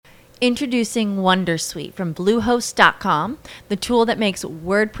Introducing Wondersuite from Bluehost.com, the tool that makes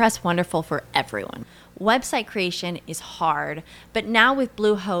WordPress wonderful for everyone. Website creation is hard, but now with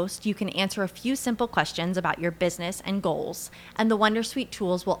Bluehost, you can answer a few simple questions about your business and goals, and the Wondersuite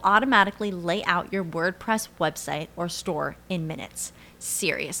tools will automatically lay out your WordPress website or store in minutes.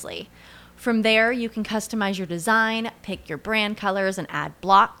 Seriously. From there, you can customize your design, pick your brand colors, and add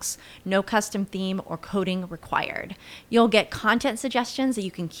blocks. No custom theme or coding required. You'll get content suggestions that you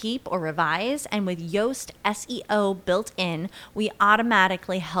can keep or revise, and with Yoast SEO built in, we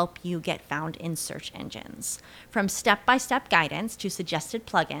automatically help you get found in search engines. From step-by-step guidance to suggested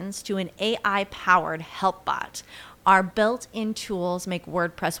plugins to an AI-powered help bot, our built-in tools make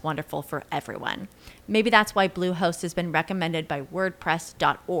WordPress wonderful for everyone. Maybe that's why Bluehost has been recommended by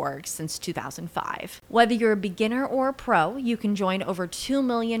WordPress.org since 2005. Whether you're a beginner or a pro, you can join over 2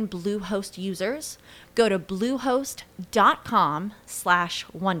 million Bluehost users. Go to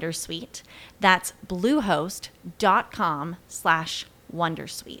bluehost.com/wondersuite. That's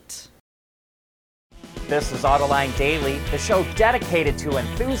bluehost.com/wondersuite. This is Autoline Daily, the show dedicated to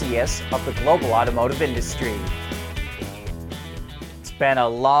enthusiasts of the global automotive industry. It's been a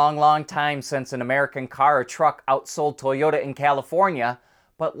long time since an American car or truck outsold Toyota in California,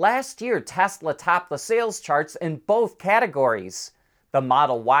 but last year Tesla topped the sales charts in both categories. The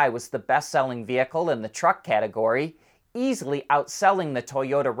Model Y was the best-selling vehicle in the truck category, easily outselling the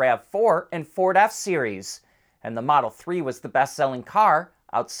Toyota RAV4 and Ford F-Series. And the Model 3 was the best-selling car,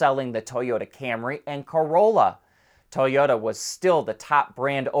 outselling the Toyota Camry and Corolla. Toyota was still the top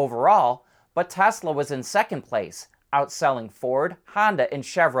brand overall, but Tesla was in second place, outselling Ford, Honda, and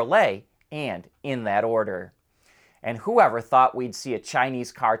Chevrolet, and in that order. And whoever thought we'd see a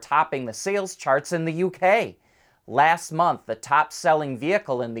Chinese car topping the sales charts in the UK? Last month, the top-selling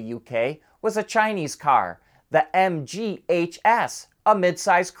vehicle in the UK was a Chinese car, the MG HS, a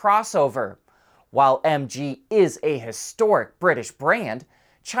mid-size crossover. While MG is a historic British brand,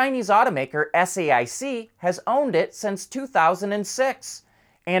 Chinese automaker SAIC has owned it since 2006.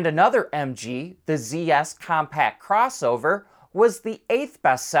 And another MG, the ZS Compact Crossover, was the 8th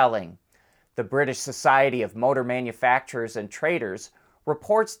best-selling. The British Society of Motor Manufacturers and Traders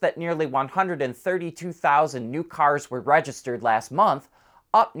reports that nearly 132,000 new cars were registered last month,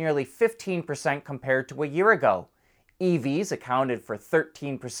 up nearly 15% compared to a year ago. EVs accounted for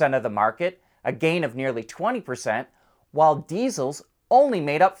 13% of the market, a gain of nearly 20%, while diesels only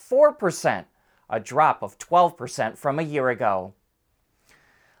made up 4%, a drop of 12% from a year ago.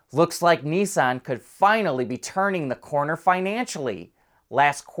 Looks like Nissan could finally be turning the corner financially.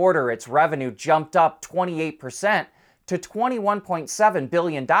 Last quarter, its revenue jumped up 28% to $21.7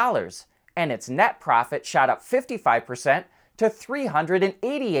 billion, and its net profit shot up 55% to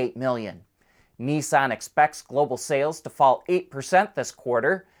 $388 million. Nissan expects global sales to fall 8% this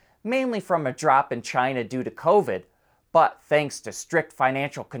quarter, mainly from a drop in China due to COVID, but thanks to strict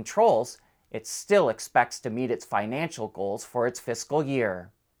financial controls, it still expects to meet its financial goals for its fiscal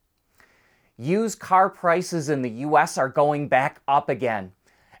year. Used car prices in the U.S. are going back up again.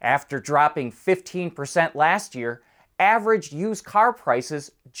 After dropping 15% last year, average used car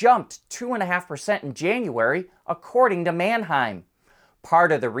prices jumped 2.5% in January, according to Manheim.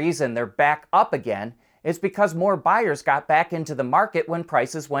 Part of the reason they're back up again is because more buyers got back into the market when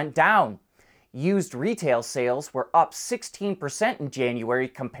prices went down. Used retail sales were up 16% in January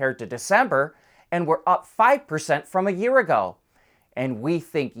compared to December and were up 5% from a year ago. And we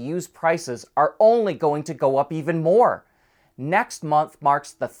think used prices are only going to go up even more. Next month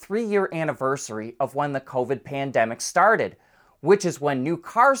marks the 3-year anniversary of when the COVID pandemic started, which is when new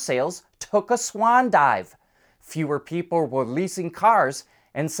car sales took a swan dive. Fewer people were leasing cars,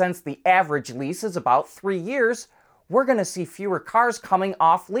 and since the average lease is about 3 years, we're going to see fewer cars coming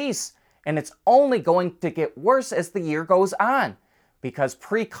off lease, and it's only going to get worse as the year goes on, because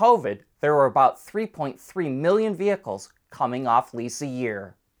pre-COVID, there were about 3.3 million vehicles coming off lease a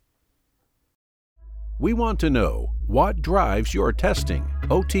year. We want to know what drives your testing.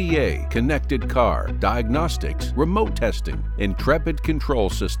 OTA, connected car, diagnostics, remote testing. Intrepid Control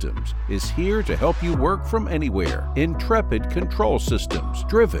Systems is here to help you work from anywhere. Intrepid Control Systems,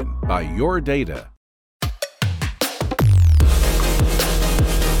 driven by your data.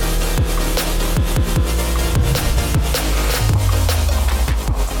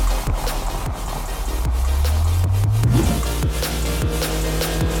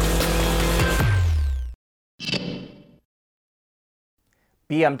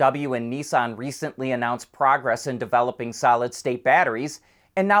 BMW and Nissan recently announced progress in developing solid-state batteries,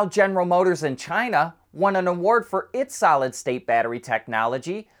 and now General Motors in China won an award for its solid-state battery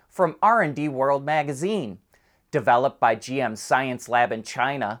technology from R&D World magazine. Developed by GM Science Lab in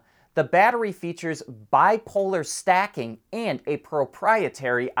China, The battery features bipolar stacking and a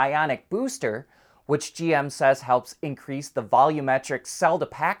proprietary ionic booster, which GM says helps increase the volumetric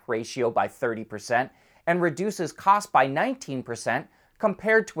cell-to-pack ratio by 30% and reduces cost by 19%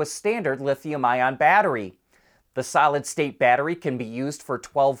 compared to a standard lithium-ion battery. The solid-state battery can be used for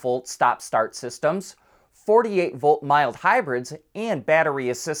 12-volt stop-start systems, 48-volt mild hybrids, and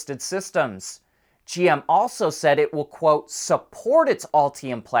battery-assisted systems. GM also said it will, quote, support its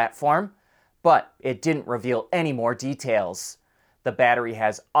Ultium platform, but it didn't reveal any more details. The battery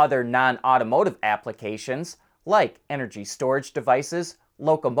has other non-automotive applications like energy storage devices,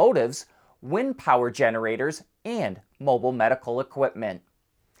 locomotives, wind power generators, and mobile medical equipment.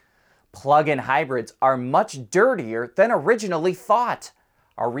 Plug-in hybrids are much dirtier than originally thought.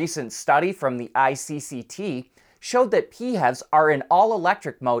 A recent study from the ICCT showed that PHEVs are in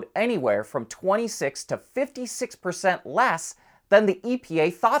all-electric mode anywhere from 26 to 56% less than the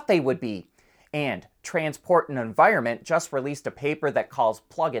EPA thought they would be. And Transport and Environment just released a paper that calls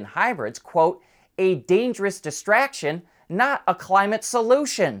plug-in hybrids, quote, a dangerous distraction, not a climate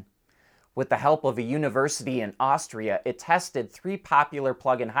solution. With the help of a university in Austria, it tested 3 popular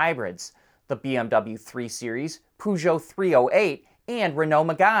plug-in hybrids, the BMW 3 Series, Peugeot 308, and Renault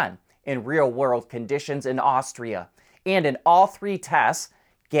Megane, in real-world conditions in Austria. And in all 3 tests,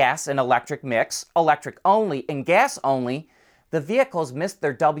 gas and electric mix, electric only, and gas only, the vehicles missed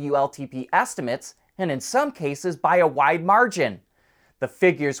their WLTP estimates, and in some cases by a wide margin. The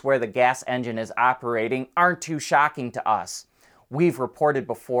figures where the gas engine is operating aren't too shocking to us. We've reported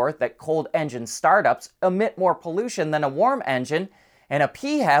before that cold engine startups emit more pollution than a warm engine, and a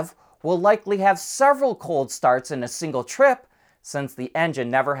PHEV will likely have several cold starts in a single trip, since the engine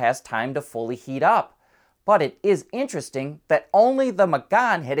never has time to fully heat up. But it is interesting that only the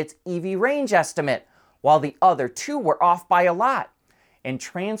Megane hit its EV range estimate, while the other 2 were off by a lot. And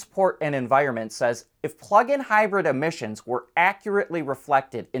Transport and Environment says if plug-in hybrid emissions were accurately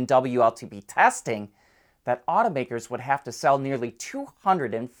reflected in WLTP testing, that automakers would have to sell nearly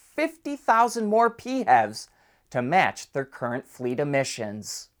 250,000 more PHEVs to match their current fleet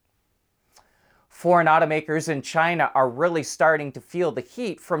emissions. Foreign automakers in China are really starting to feel the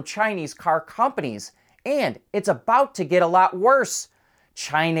heat from Chinese car companies, and it's about to get a lot worse.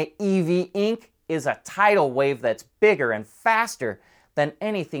 China EV Inc. is a tidal wave that's bigger and faster than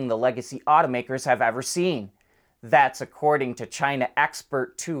anything the legacy automakers have ever seen. That's according to China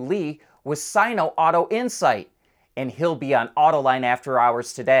expert Tu Li with Sino Auto Insight, and he'll be on Autoline After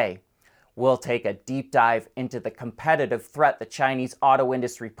Hours today. We'll take a deep dive into the competitive threat the Chinese auto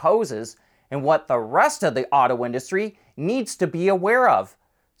industry poses and what the rest of the auto industry needs to be aware of.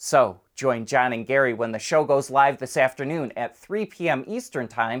 So, join John and Gary when the show goes live this afternoon at 3 p.m. Eastern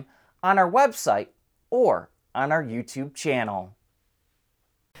Time on our website or on our YouTube channel.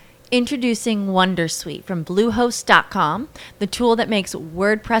 Introducing Wondersuite from Bluehost.com, the tool that makes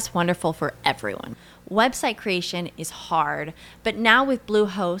WordPress wonderful for everyone. Website creation is hard, but now with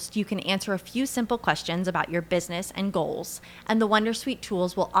Bluehost, you can answer a few simple questions about your business and goals, and the Wondersuite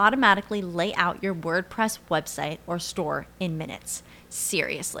tools will automatically lay out your WordPress website or store in minutes.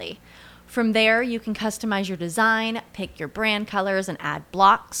 Seriously. From there, you can customize your design, pick your brand colors, and add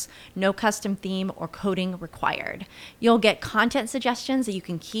blocks. No custom theme or coding required. You'll get content suggestions that you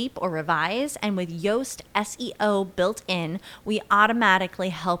can keep or revise, and with Yoast SEO built in, we automatically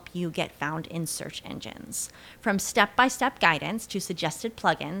help you get found in search engines. From step-by-step guidance to suggested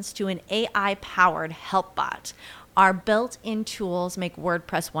plugins to an AI-powered help bot, our built-in tools make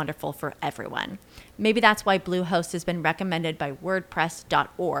WordPress wonderful for everyone. Maybe that's why Bluehost has been recommended by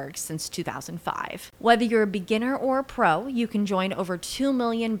WordPress.org since 2005. Whether you're a beginner or a pro, you can join over 2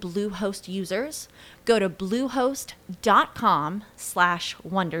 million Bluehost users. Go to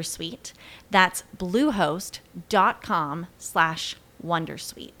bluehost.com/wondersuite. That's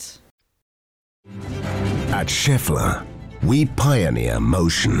bluehost.com/wondersuite. At Schaeffler, we pioneer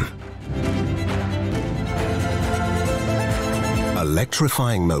motion.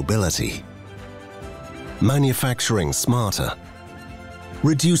 Electrifying mobility, manufacturing smarter,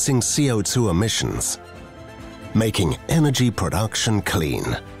 reducing CO2 emissions, making energy production clean.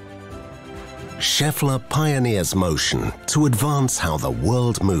 Schaeffler pioneers motion to advance how the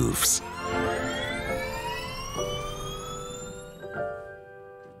world moves.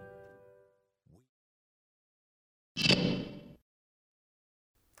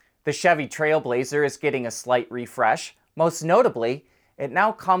 The Chevy Trailblazer is getting a slight refresh. Most notably, it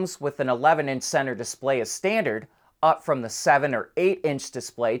now comes with an 11-inch center display as standard, up from the 7 or 8-inch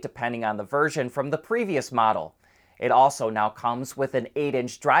display depending on the version from the previous model. It also now comes with an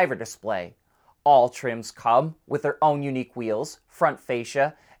 8-inch driver display. All trims come with their own unique wheels, front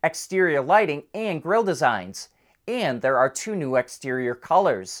fascia, exterior lighting, and grille designs. And there are 2 new exterior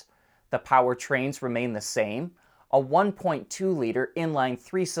colors. The powertrains remain the same. A 1.2-liter inline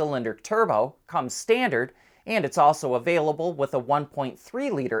 3-cylinder turbo comes standard, and it's also available with a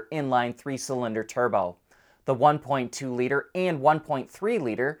 1.3-liter inline 3-cylinder turbo. The 1.2-liter and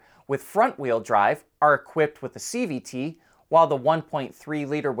 1.3-liter with front-wheel drive are equipped with a CVT, while the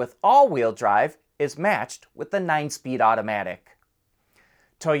 1.3-liter with all-wheel drive is matched with the 9-speed automatic.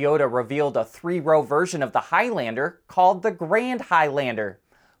 Toyota revealed a 3-row version of the Highlander called the Grand Highlander,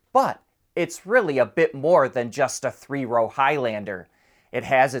 but it's really a bit more than just a 3-row Highlander. It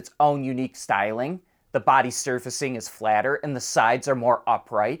has its own unique styling. The body surfacing is flatter and the sides are more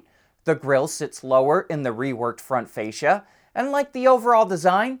upright. The grille sits lower in the reworked front fascia, and like the overall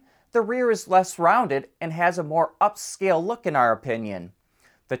design, the rear is less rounded and has a more upscale look in our opinion.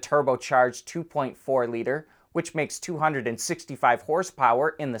 The turbocharged 2.4-liter, which makes 265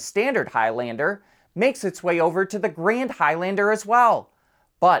 horsepower in the standard Highlander, makes its way over to the Grand Highlander as well.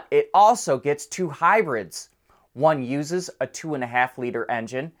 But it also gets 2 hybrids. One uses a 2.5-liter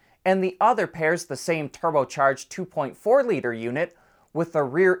engine, and the other pairs the same turbocharged 2.4-liter unit with a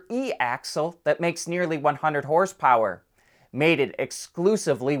rear E-axle that makes nearly 100 horsepower. Mated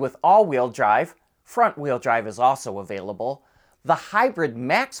exclusively with all-wheel drive, front-wheel drive is also available. The Hybrid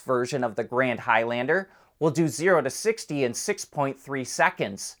Max version of the Grand Highlander will do 0 to 60 in 6.3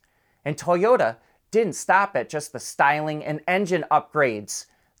 seconds. And Toyota didn't stop at just the styling and engine upgrades.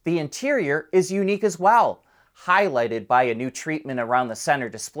 The interior is unique as well, highlighted by a new treatment around the center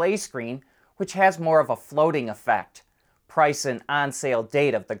display screen, which has more of a floating effect. Price and on-sale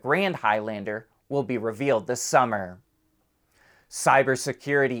date of the Grand Highlander will be revealed this summer.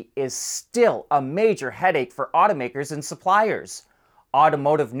 Cybersecurity is still a major headache for automakers and suppliers.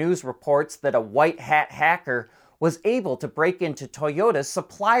 Automotive News reports that a white hat hacker was able to break into Toyota's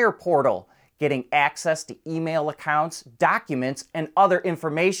supplier portal, getting access to email accounts, documents, and other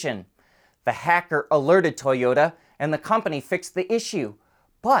information. The hacker alerted Toyota, and the company fixed the issue.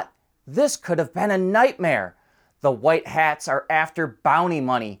 But this could have been a nightmare. The white hats are after bounty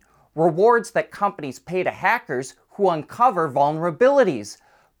money, rewards that companies pay to hackers who uncover vulnerabilities.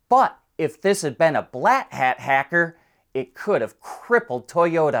 But if this had been a black hat hacker, it could have crippled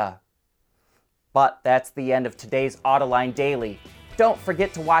Toyota. But that's the end of today's Autoline Daily. Don't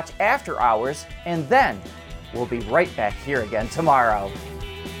forget to watch After Hours, and then we'll be right back here again tomorrow.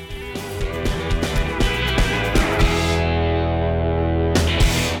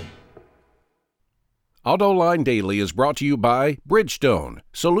 Autoline Daily is brought to you by Bridgestone,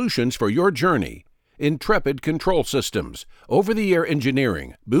 solutions for your journey. Intrepid Control Systems, over-the-air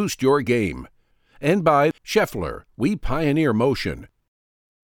engineering, boost your game. And by Scheffler, we pioneer motion.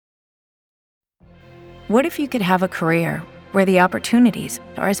 What if you could have a career where the opportunities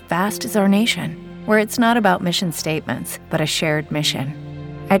are as vast as our nation, where it's not about mission statements, but a shared mission?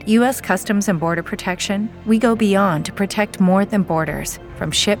 At U.S. Customs and Border Protection, we go beyond to protect more than borders.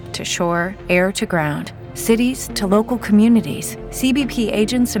 From ship to shore, air to ground, cities to local communities, CBP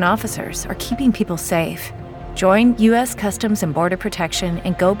agents and officers are keeping people safe. Join U.S. Customs and Border Protection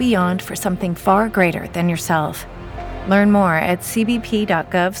and go beyond for something far greater than yourself. Learn more at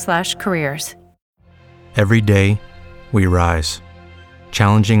cbp.gov/careers. Every day, we rise,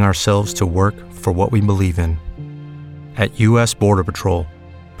 challenging ourselves to work for what we believe in. At U.S. Border Patrol,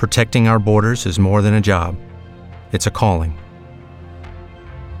 protecting our borders is more than a job. It's a calling.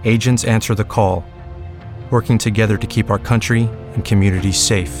 Agents answer the call, working together to keep our country and communities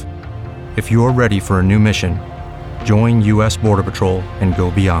safe. If you're ready for a new mission, join U.S. Border Patrol and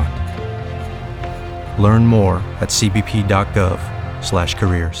go beyond. Learn more at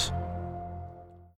cbp.gov/careers.